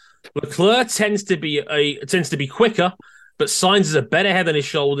whole. Leclerc tends to be quicker, but Sainz is a better head on his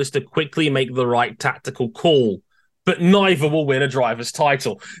shoulders to quickly make the right tactical call. But neither will win a driver's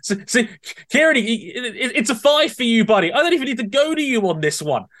title. So Kieran, it's a 5 for you, buddy. I don't even need to go to you on this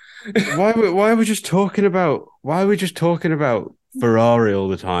one. Why are we just talking about Ferrari all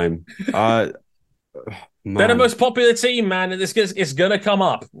the time? They're the most popular team, man, and it's gonna come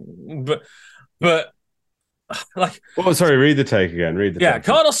up. But sorry, read the take again.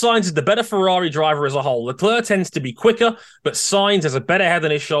 Carlos Sainz is the better Ferrari driver as a whole. Leclerc tends to be quicker, but Sainz has a better head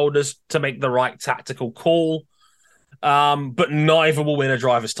on his shoulders to make the right tactical call. But neither will win a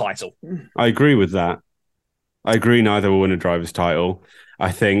driver's title. I agree with that. I agree neither will win a driver's title.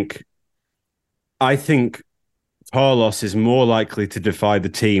 I think Carlos is more likely to defy the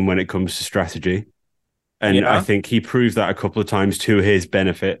team when it comes to strategy. And I think he proved that a couple of times to his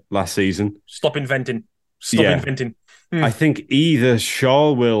benefit last season. Stop inventing. I think either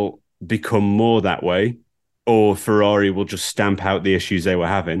Charles will become more that way, or Ferrari will just stamp out the issues they were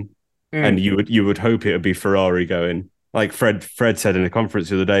having. And you would hope it would be Ferrari going. Like Fred said in a conference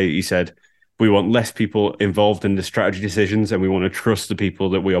the other day, he said, we want less people involved in the strategy decisions, and we want to trust the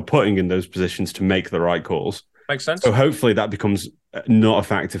people that we are putting in those positions to make the right calls. Makes sense. So hopefully that becomes not a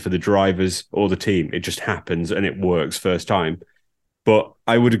factor for the drivers or the team. It just happens and it works first time. But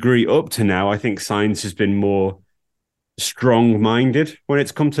I would agree up to now, I think Sainz has been more strong-minded when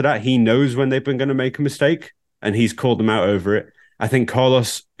it's come to that. He knows when they've been going to make a mistake and he's called them out over it. I think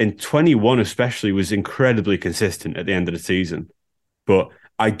Carlos in 21 especially was incredibly consistent at the end of the season. But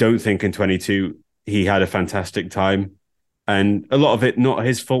I don't think in 22 he had a fantastic time. And a lot of it not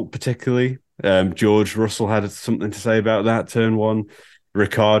his fault particularly. George Russell had something to say about that turn one.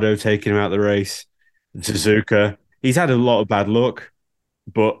 Ricardo taking him out of the race. Suzuka. He's had a lot of bad luck,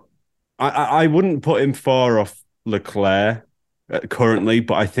 but I wouldn't put him far off Leclerc currently,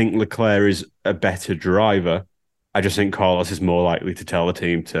 but I think Leclerc is a better driver. I just think Carlos is more likely to tell the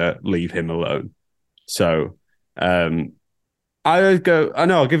team to leave him alone. So I would go, I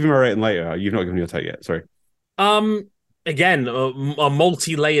know I'll give him a rating later. You've not given your take yet. Sorry. Again, a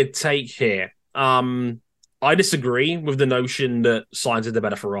multi-layered take here. I disagree with the notion that Sainz is the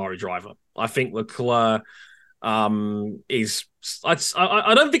better Ferrari driver. I think Leclerc is...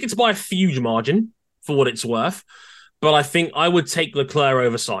 I don't think it's by a huge margin, for what it's worth, but I think I would take Leclerc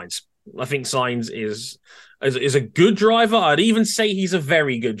over Sainz. I think Sainz is a good driver. I'd even say he's a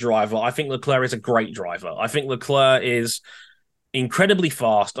very good driver. I think Leclerc is a great driver. I think Leclerc is incredibly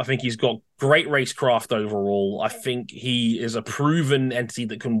fast. I think he's got great racecraft overall. I think he is a proven entity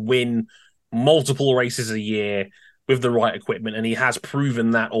that can win multiple races a year with the right equipment, and he has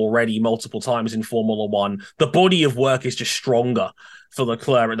proven that already multiple times in Formula One. The body of work is just stronger for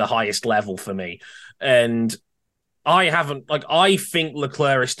Leclerc at the highest level for me. And I think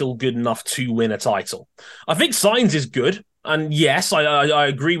Leclerc is still good enough to win a title. I think Sainz is good. And yes, I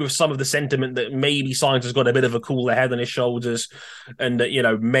agree with some of the sentiment that maybe Sainz has got a bit of a cooler head on his shoulders, and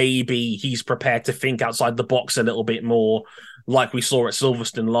that, maybe he's prepared to think outside the box a little bit more, like we saw at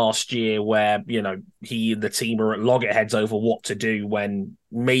Silverstone last year, where, he and the team were at loggerheads over what to do when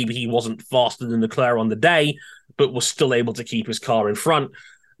maybe he wasn't faster than Leclerc on the day, but was still able to keep his car in front.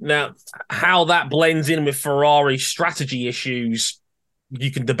 Now, how that blends in with Ferrari's strategy issues, you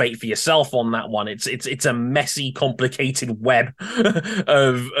can debate for yourself on that one. It's a messy, complicated web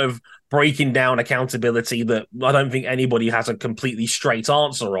of breaking down accountability that I don't think anybody has a completely straight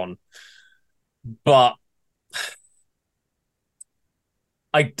answer on. But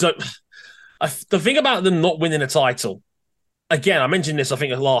the thing about them not winning a title, again, I mentioned this, I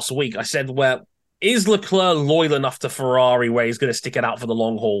think, last week. I said, well, is Leclerc loyal enough to Ferrari where he's going to stick it out for the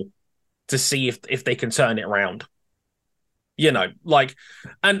long haul to see if they can turn it around? And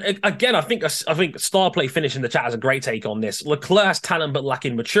again, I think Starplay Finish in the chat has a great take on this. Leclerc has talent but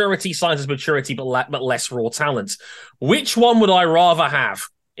lacking maturity. Sainz has maturity but less raw talent. Which one would I rather have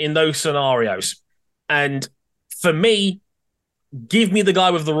in those scenarios? And for me, give me the guy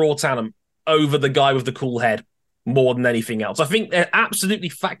with the raw talent over the guy with the cool head more than anything else. I think they're absolutely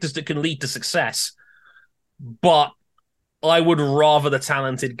factors that can lead to success, but I would rather the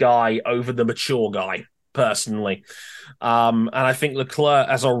talented guy over the mature guy, personally. And I think Leclerc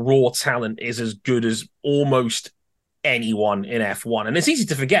as a raw talent is as good as almost anyone in F1. And it's easy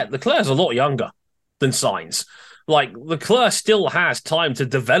to forget, Leclerc's a lot younger than Sainz. Leclerc still has time to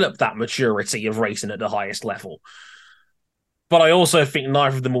develop that maturity of racing at the highest level. But I also think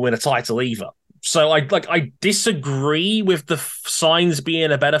neither of them will win a title either. So I disagree with the Sainz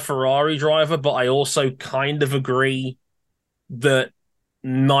being a better Ferrari driver, but I also kind of agree that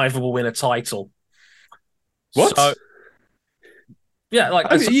neither will win a title. What? So,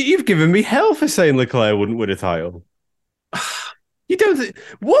 yeah, you've given me hell for saying Leclerc wouldn't win a title. You don't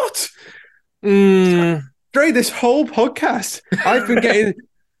what? Dre, this whole podcast, I've been getting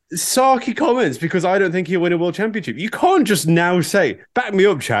sarky comments because I don't think he'll win a world championship. You can't just now say, back me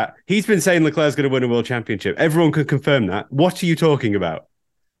up, chat. He's been saying Leclerc's going to win a world championship. Everyone can confirm that. What are you talking about?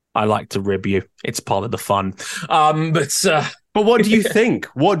 I like to rib you. It's part of the fun. But what do you think?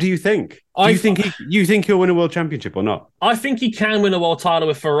 What do you think? Do you think he'll win a world championship or not? I think he can win a world title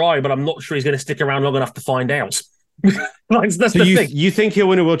with Ferrari, but I'm not sure he's going to stick around long enough to find out. That's the thing. You think he'll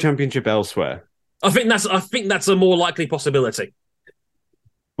win a world championship elsewhere? I think that's a more likely possibility.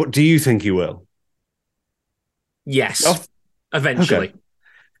 But do you think he will? Yes, eventually. Okay.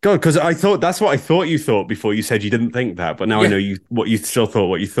 God, because that's what I thought you thought before you said you didn't think that, but now I know what you still thought.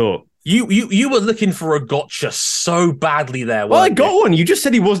 What you thought. You were looking for a gotcha so badly there. Well, I got one. You just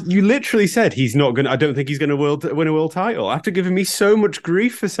said he was. You literally said he's not going. I don't think he's going to win a world title. After giving me so much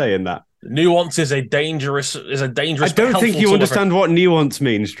grief for saying that. Nuance is a dangerous. I don't think you understand what nuance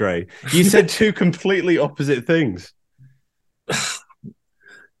means, Dre. You said two completely opposite things.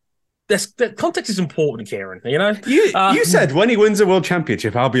 The context is important, Kieran. You said when he wins a world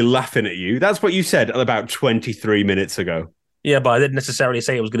championship, I'll be laughing at you. That's what you said about 23 minutes ago. Yeah, but I didn't necessarily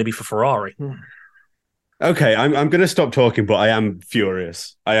say it was going to be for Ferrari. Okay, I'm going to stop talking, but I am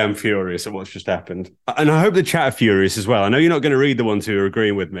furious. I am furious at what's just happened. And I hope the chat are furious as well. I know you're not going to read the ones who are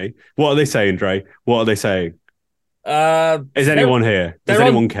agreeing with me. What are they saying, Dre? What are they saying? Is anyone here? Does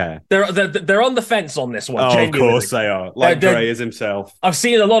anyone care? They're on the fence on this one. Oh, genuinely. Of course they are. Like Dre is himself. I've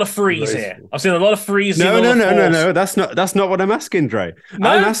seen a lot of freeze here. I've seen a lot of freeze. No. That's not what I'm asking, Dre.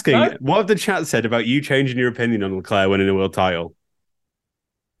 I'm asking what have the chat said about you changing your opinion on Leclerc winning a world title?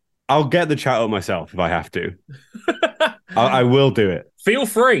 I'll get the chat up myself if I have to. I will do it. Feel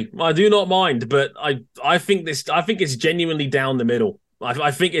free. I do not mind, but I think it's genuinely down the middle.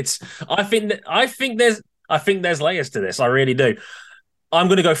 I think there's layers to this. I really do. I'm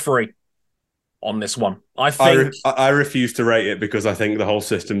going to go 3 on this one. I refuse to rate it because I think the whole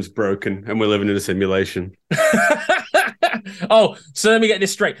system's broken and we're living in a simulation. Oh, so let me get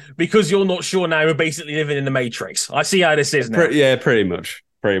this straight. Because you're not sure now, we're basically living in the Matrix. I see how this is now. Pretty much.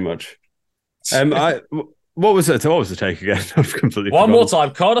 What was the take again? I've completely One forgotten. more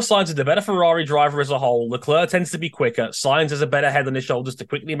time. Carter Sainz is the better Ferrari driver as a whole. Leclerc tends to be quicker. Sainz has a better head on his shoulders to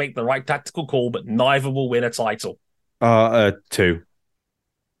quickly make the right tactical call, but neither will win a title. 2.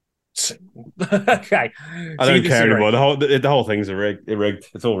 Okay. I don't care anymore. The whole thing's rigged.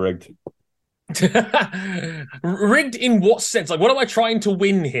 It's all rigged. Rigged in what sense? Like, what am I trying to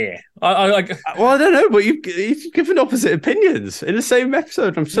win here? I don't know, but you've given opposite opinions in the same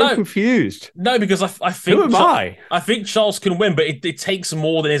episode. I'm so confused. No, because I think who am I? I think Charles can win, but it takes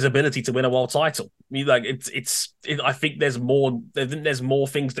more than his ability to win a world title. I mean, like I think there's more. There's more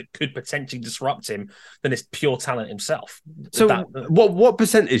things that could potentially disrupt him than his pure talent himself. So, what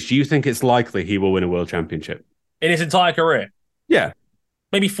percentage do you think it's likely he will win a world championship in his entire career? Yeah,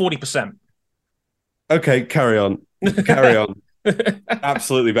 maybe 40%. Okay, carry on.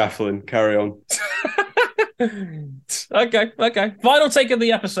 Absolutely baffling. Carry on. Okay. Final take of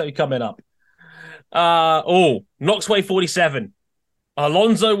the episode coming up. Knoxway 47.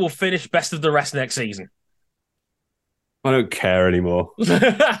 Alonso will finish best of the rest next season. I don't care anymore. Who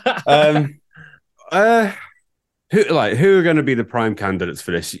are going to be the prime candidates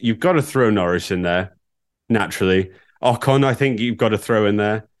for this? You've got to throw Norris in there, naturally. Ocon, I think you've got to throw in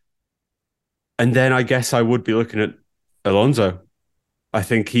there. And then I guess I would be looking at Alonso. I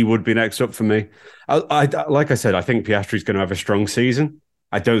think he would be next up for me. Like I said, I think Piastri's going to have a strong season.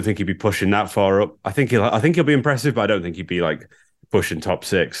 I don't think he'd be pushing that far up. I think he'll be impressive, but I don't think he'd be like pushing top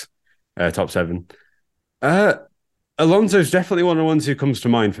 6, top 7. Alonso's definitely one of the ones who comes to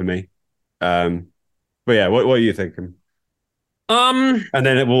mind for me. But yeah, what are you thinking? And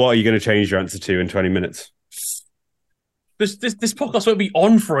then, what are you going to change your answer to in 20 minutes? This podcast won't be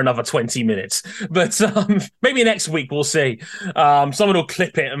on for another 20 minutes, but maybe next week we'll see. Someone will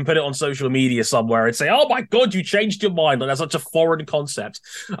clip it and put it on social media somewhere and say, "Oh my God, you changed your mind!" Like that's such a foreign concept.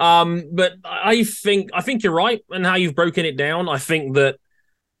 But I think you're right in how you've broken it down. I think that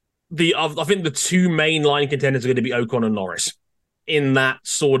the 2 main line contenders are going to be Ocon and Norris in that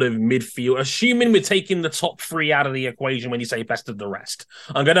sort of midfield, assuming we're taking the top 3 out of the equation when you say best of the rest.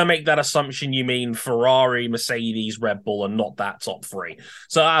 I'm going to make that assumption you mean Ferrari, Mercedes, Red Bull, and not that top 3.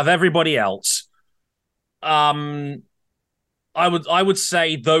 So out of everybody else, I would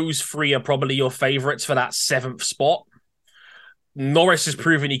say those 3 are probably your favorites for that 7th spot. Norris has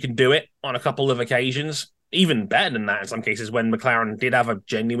proven he can do it on a couple of occasions. Even better than that in some cases when McLaren did have a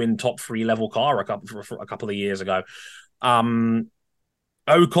genuine top 3 level car a couple of years ago.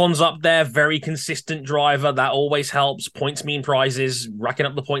 Ocon's up there, very consistent driver. That always helps. Points mean prizes. Racking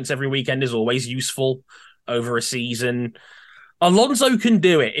up the points every weekend is always useful over a season. Alonso can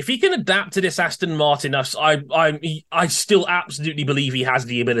do it. If he can adapt to this Aston Martin, I still absolutely believe he has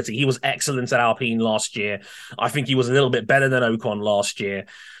the ability. He was excellent at Alpine last year. I think he was a little bit better than Ocon last year,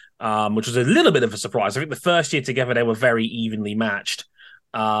 which was a little bit of a surprise. I think the first year together, they were very evenly matched.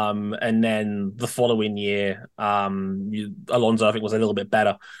 And then the following year, Alonso, I think, was a little bit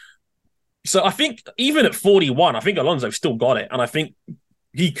better. So I think even at 41, I think Alonso's still got it. And I think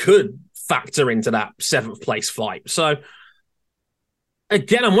he could factor into that 7th place flight. So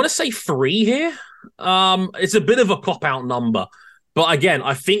again, I want to say 3 here. It's a bit of a cop-out number. But again,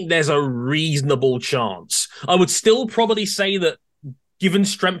 I think there's a reasonable chance. I would still probably say that given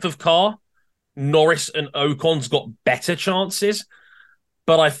strength of car, Norris and Ocon's got better chances.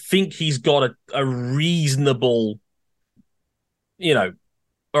 But I think he's got a reasonable, a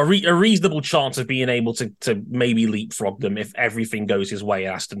reasonable chance of being able to maybe leapfrog them if everything goes his way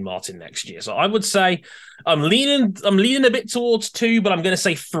at Aston Martin next year. So I would say I'm leaning a bit towards 2, but I'm going to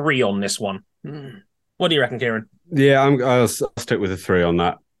say 3 on this one. What do you reckon, Kieran? Yeah, I'll stick with a 3 on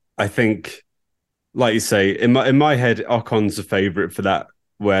that. I think, like you say, in my head, Ocon's a favourite for that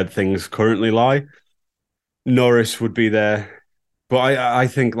where things currently lie. Norris would be there. But I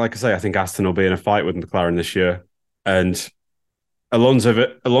think, like I say, I think Aston will be in a fight with McLaren this year. And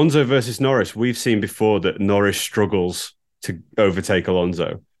Alonso versus Norris. We've seen before that Norris struggles to overtake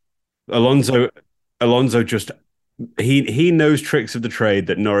Alonso. Alonso Alonso just he knows tricks of the trade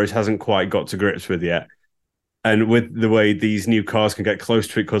that Norris hasn't quite got to grips with yet. And with the way these new cars can get close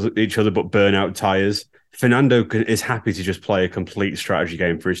to each other but burn out tires, Fernando is happy to just play a complete strategy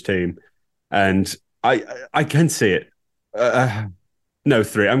game for his team, and I can see it. No,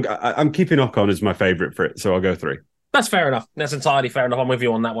 3. I'm keeping Ocon as my favorite for it, so I'll go 3. That's fair enough. That's entirely fair enough. I'm with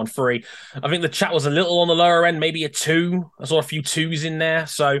you on that one. 3. I think the chat was a little on the lower end, maybe a 2. I saw a few 2s in there,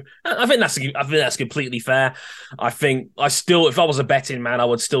 so I think that's completely fair. I think if I was a betting man, I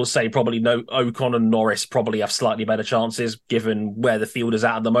would still say probably no Ocon and Norris probably have slightly better chances given where the field is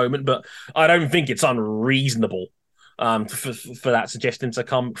at the moment. But I don't think it's unreasonable for that suggestion to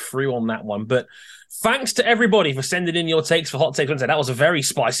come through on that one. But thanks to everybody for sending in your takes for Hot Takes Wednesday. That was a very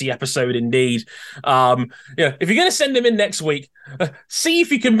spicy episode indeed. If you're going to send them in next week, see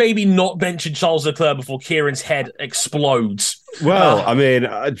if you can maybe not mention Charles Leclerc before Kieran's head explodes. Well, I mean,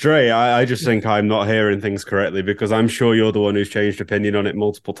 Dre, I just think I'm not hearing things correctly because I'm sure you're the one who's changed opinion on it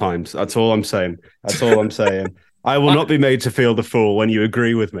multiple times. That's all I'm saying. I will not be made to feel the fool when you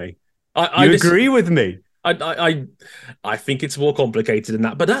agree with me. You agree with me. I think it's more complicated than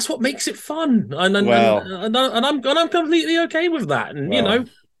that, but that's what makes it fun, and I'm completely okay with that. And you know,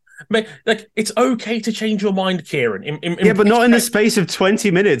 like it's okay to change your mind, Kieran. But not in the space of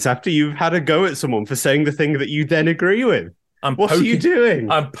 20 minutes after you've had a go at someone for saying the thing that you then agree with. What are you doing?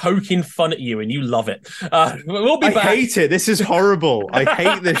 I'm poking fun at you, and you love it. We'll be back. I hate it. This is horrible. I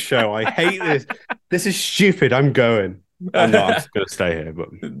hate this show. I hate this. This is stupid. I'm going. I'm not. I'm just going to stay here, but.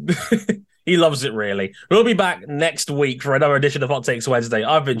 He loves it, really. We'll be back next week for another edition of Hot Takes Wednesday.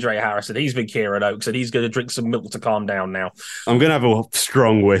 I've been Dre Harrison. He's been Kieran Oakes, and he's going to drink some milk to calm down now. I'm going to have a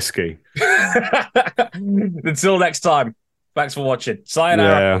strong whiskey. Until next time, thanks for watching.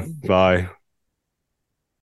 Sayonara. Yeah, bye.